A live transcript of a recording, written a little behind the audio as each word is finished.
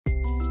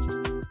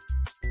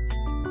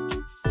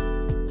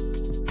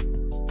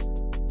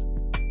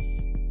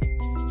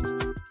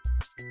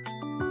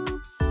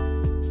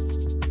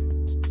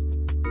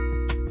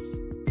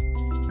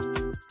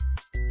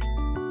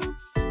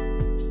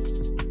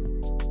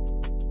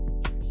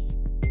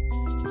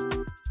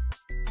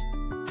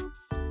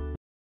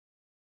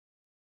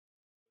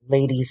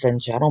ladies and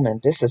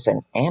gentlemen, this is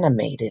an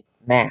animated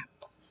map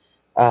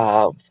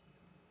of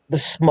the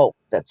smoke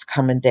that's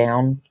coming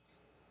down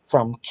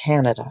from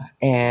Canada.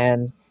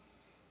 And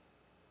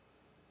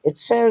it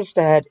says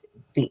that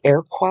the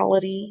air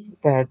quality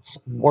that's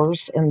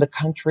worse in the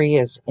country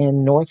is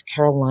in North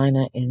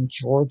Carolina and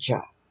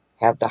Georgia,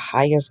 have the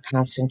highest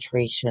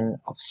concentration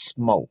of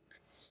smoke.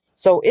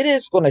 So it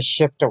is going to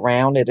shift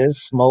around. It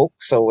is smoke,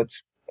 so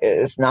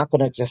it's not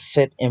going to just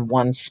sit in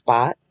one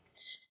spot.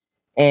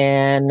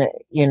 And,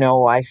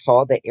 I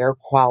saw the air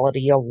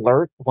quality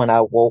alert when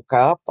I woke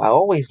up. I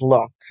always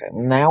look.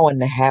 I'm now in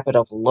the habit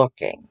of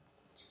looking.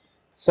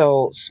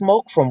 So,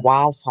 smoke from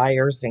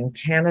wildfires in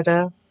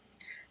Canada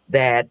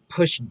that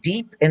pushed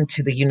deep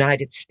into the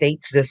United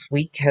States this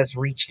week has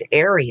reached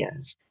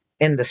areas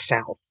in the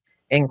South,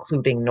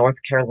 including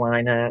North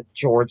Carolina,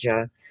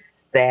 Georgia,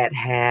 that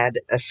had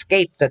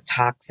escaped the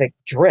toxic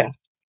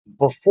drift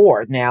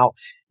before. Now,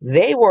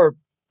 they were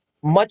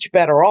much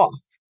better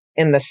off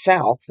in the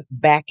South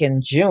back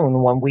in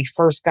June when we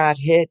first got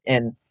hit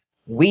and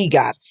we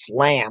got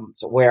slammed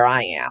where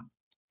I am.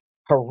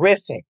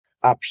 Horrific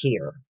up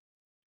here.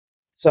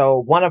 So,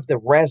 one of the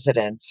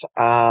residents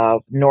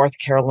of North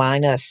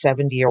Carolina, a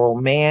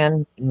 70-year-old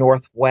man,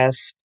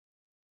 Northwest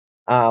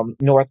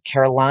North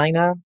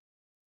Carolina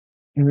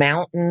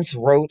mountains,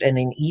 wrote in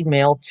an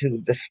email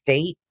to the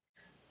state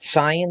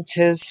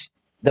scientists,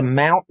 the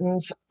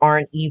mountains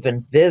aren't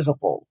even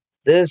visible.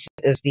 This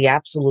is the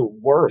absolute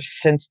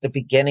worst since the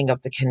beginning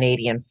of the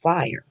Canadian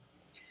fire.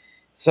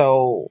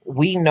 So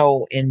we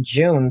know in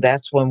June,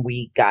 that's when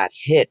we got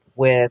hit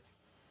with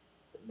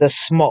the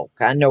smoke.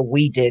 I know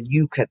we did.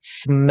 You could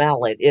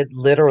smell it. It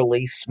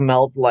literally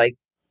smelled like,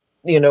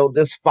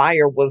 this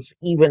fire was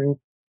even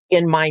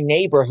in my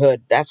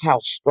neighborhood. That's how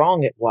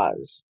strong it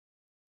was.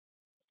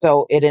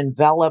 So it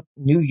enveloped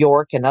New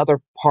York and other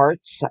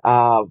parts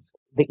of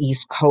the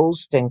East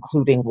Coast,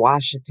 including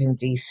Washington,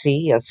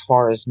 D.C., as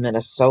far as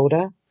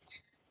Minnesota.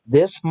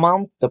 This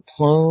month, the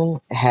plume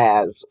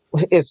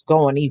is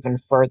going even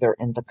further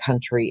in the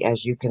country,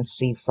 as you can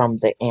see from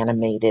the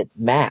animated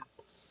map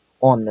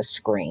on the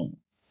screen.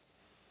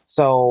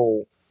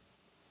 So,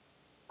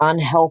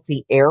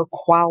 unhealthy air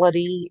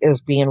quality is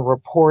being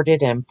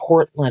reported in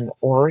Portland,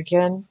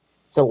 Oregon,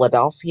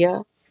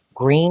 Philadelphia,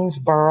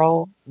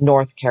 Greensboro,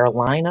 North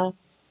Carolina,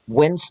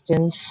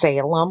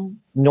 Winston-Salem,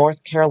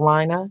 North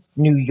Carolina,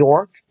 New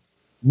York,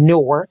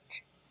 Newark,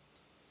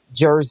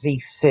 Jersey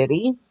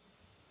City,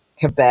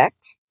 Quebec,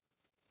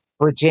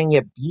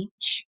 Virginia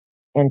Beach,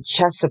 and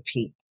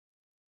Chesapeake,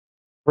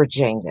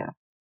 Virginia.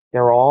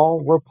 They're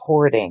all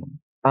reporting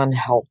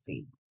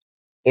unhealthy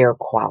air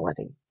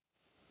quality.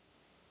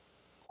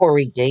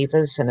 Corey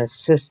Davis, an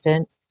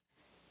assistant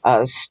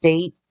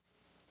state,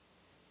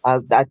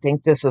 I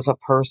think this is a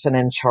person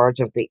in charge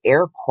of the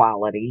air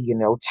quality,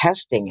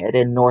 testing it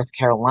in North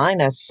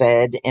Carolina,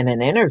 said in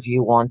an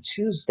interview on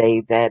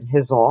Tuesday that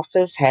his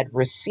office had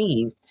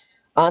received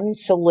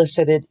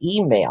unsolicited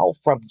email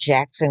from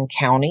Jackson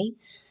County,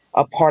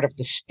 a part of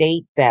the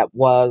state that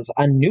was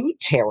a new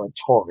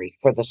territory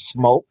for the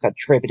smoke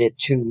attributed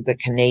to the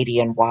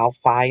Canadian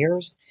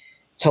wildfires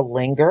to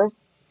linger.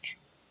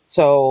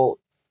 So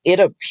it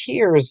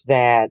appears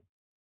that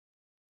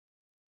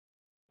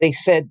they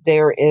said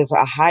there is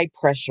a high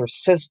pressure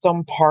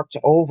system parked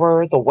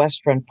over the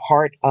western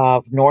part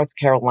of North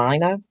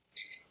Carolina.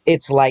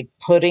 It's like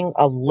putting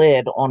a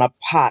lid on a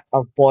pot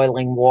of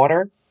boiling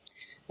water.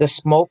 The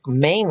smoke,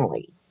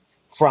 mainly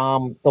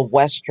from the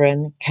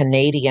Western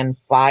Canadian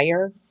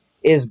fire,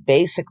 is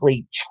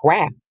basically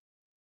trapped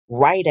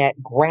right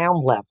at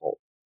ground level.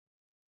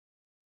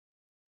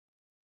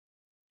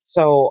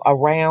 So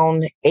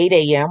around 8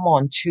 a.m.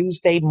 on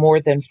Tuesday,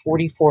 more than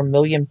 44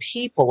 million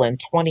people in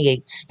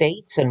 28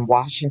 states and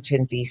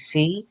Washington,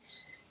 D.C.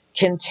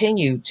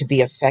 continue to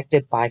be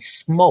affected by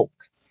smoke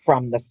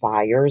from the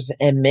fires,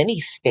 and many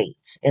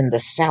states in the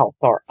South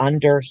are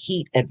under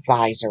heat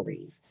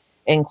advisories,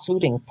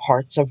 including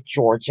parts of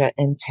Georgia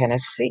and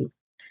Tennessee.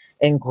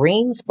 In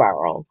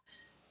Greensboro,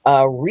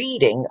 a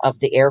reading of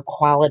the air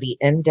quality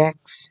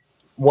index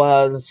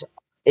was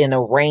in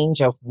a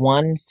range of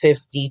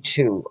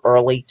 152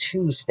 early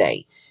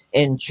Tuesday.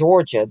 In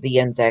Georgia, the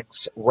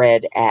index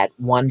read at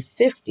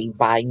 150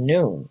 by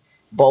noon,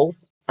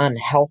 both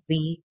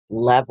unhealthy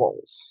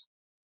levels.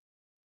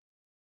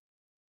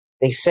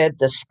 They said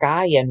the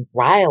sky in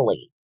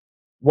Riley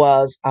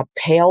was a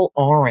pale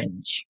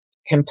orange,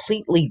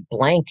 completely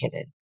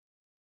blanketed.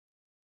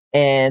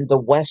 And the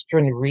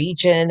western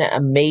region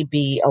may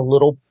be a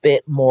little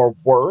bit more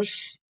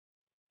worse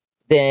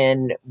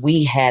than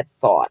we had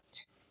thought.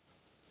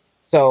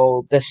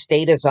 So the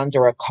state is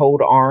under a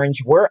code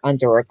orange. We're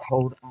under a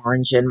code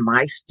orange in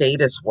my state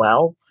as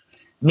well,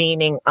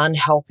 meaning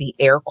unhealthy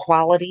air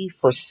quality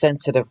for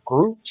sensitive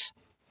groups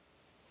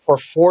for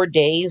 4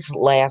 days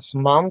last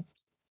month.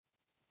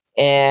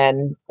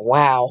 And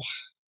wow,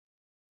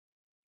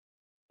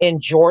 in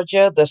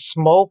Georgia, the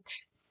smoke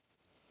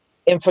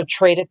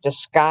infiltrated the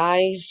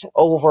skies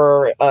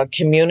over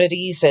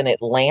communities in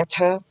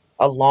Atlanta,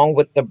 along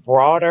with the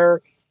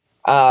broader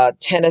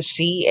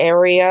Tennessee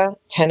area.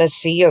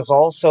 Tennessee is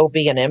also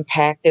being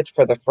impacted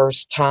for the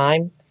first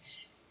time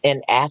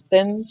in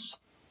Athens.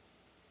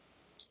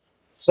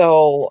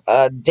 So,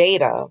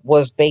 data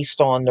was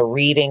based on the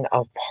reading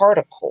of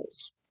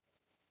particles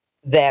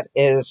that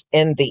is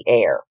in the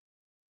air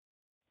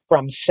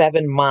from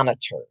 7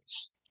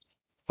 monitors,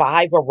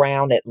 5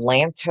 around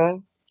Atlanta,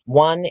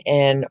 one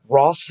in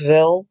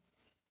Rossville,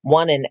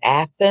 one in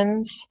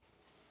Athens.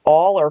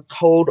 All are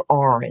code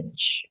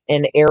orange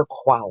in air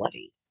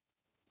quality,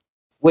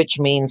 which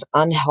means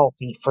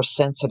unhealthy for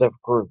sensitive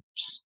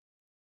groups.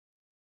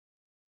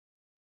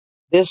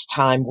 This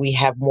time we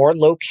have more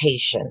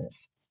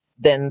locations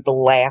than the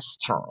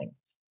last time.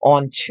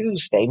 On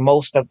Tuesday,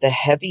 most of the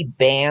heavy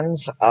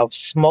bands of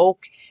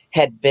smoke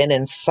had been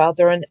in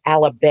southern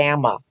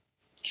Alabama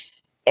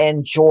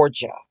and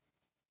Georgia,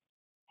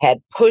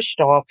 had pushed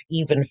off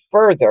even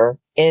further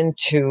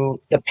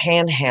into the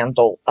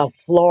panhandle of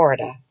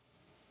Florida,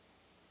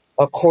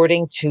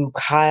 according to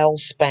Kyle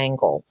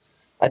Spangle,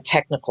 a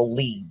technical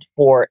lead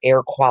for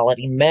air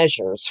quality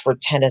measures for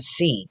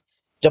Tennessee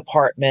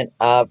Department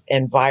of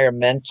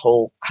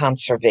Environmental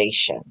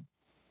Conservation.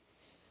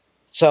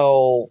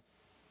 So,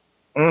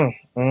 mm,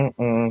 mm,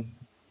 mm.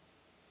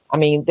 I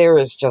mean, there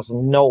is just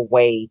no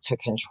way to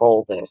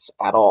control this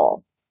at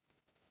all.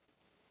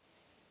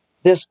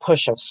 This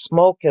push of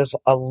smoke is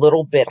a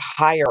little bit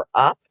higher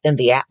up in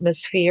the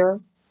atmosphere,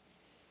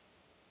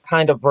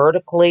 kind of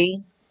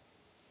vertically.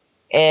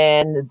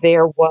 And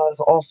there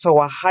was also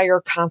a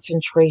higher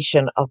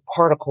concentration of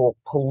particle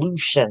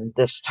pollution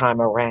this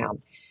time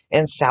around.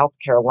 In South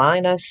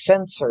Carolina,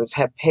 sensors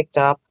have picked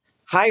up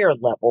higher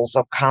levels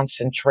of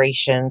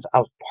concentrations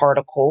of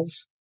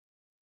particles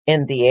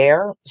in the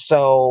air.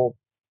 So,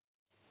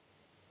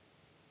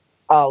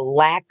 a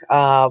lack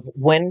of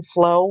wind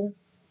flow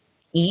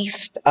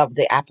east of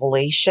the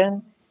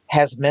Appalachian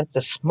has meant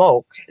the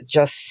smoke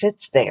just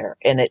sits there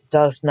and it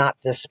does not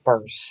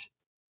disperse.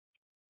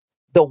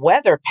 The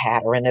weather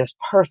pattern is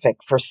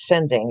perfect for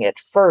sending it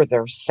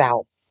further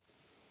south.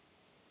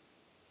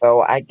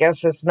 So I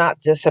guess it's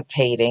not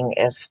dissipating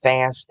as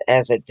fast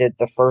as it did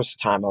the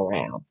first time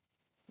around.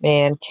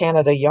 Man,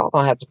 Canada, y'all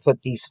gonna have to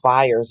put these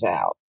fires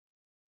out.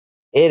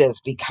 It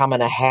is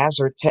becoming a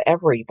hazard to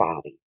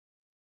everybody.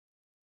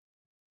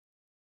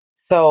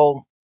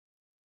 So,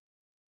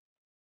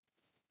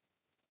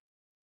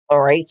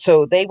 all right,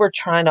 so they were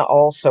trying to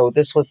also,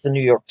 this was the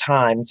New York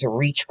Times,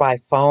 reach by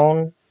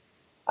phone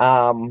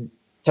um,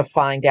 to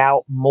find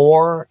out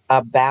more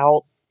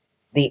about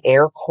the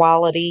air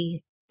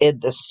quality in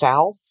the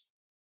South.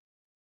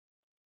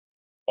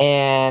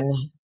 And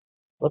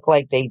looked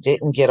like they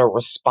didn't get a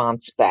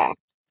response back.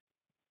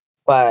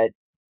 But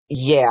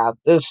yeah,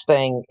 this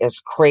thing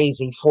is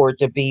crazy for it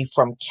to be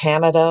from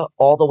Canada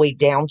all the way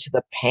down to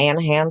the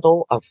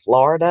panhandle of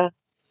Florida.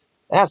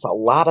 That's a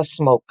lot of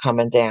smoke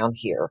coming down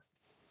here.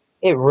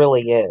 It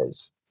really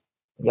is.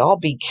 Y'all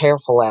be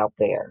careful out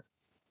there,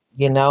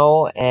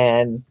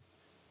 and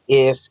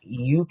if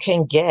you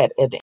can get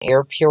an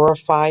air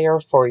purifier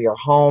for your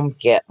home,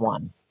 get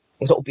one.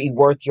 It'll be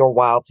worth your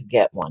while to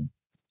get one.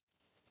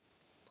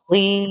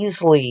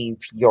 Please leave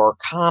your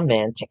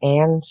comment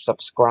and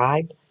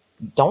subscribe.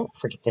 Don't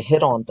forget to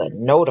hit on the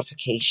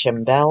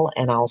notification bell,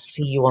 and I'll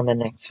see you on the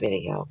next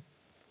video.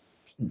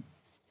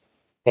 Peace,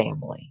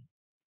 family.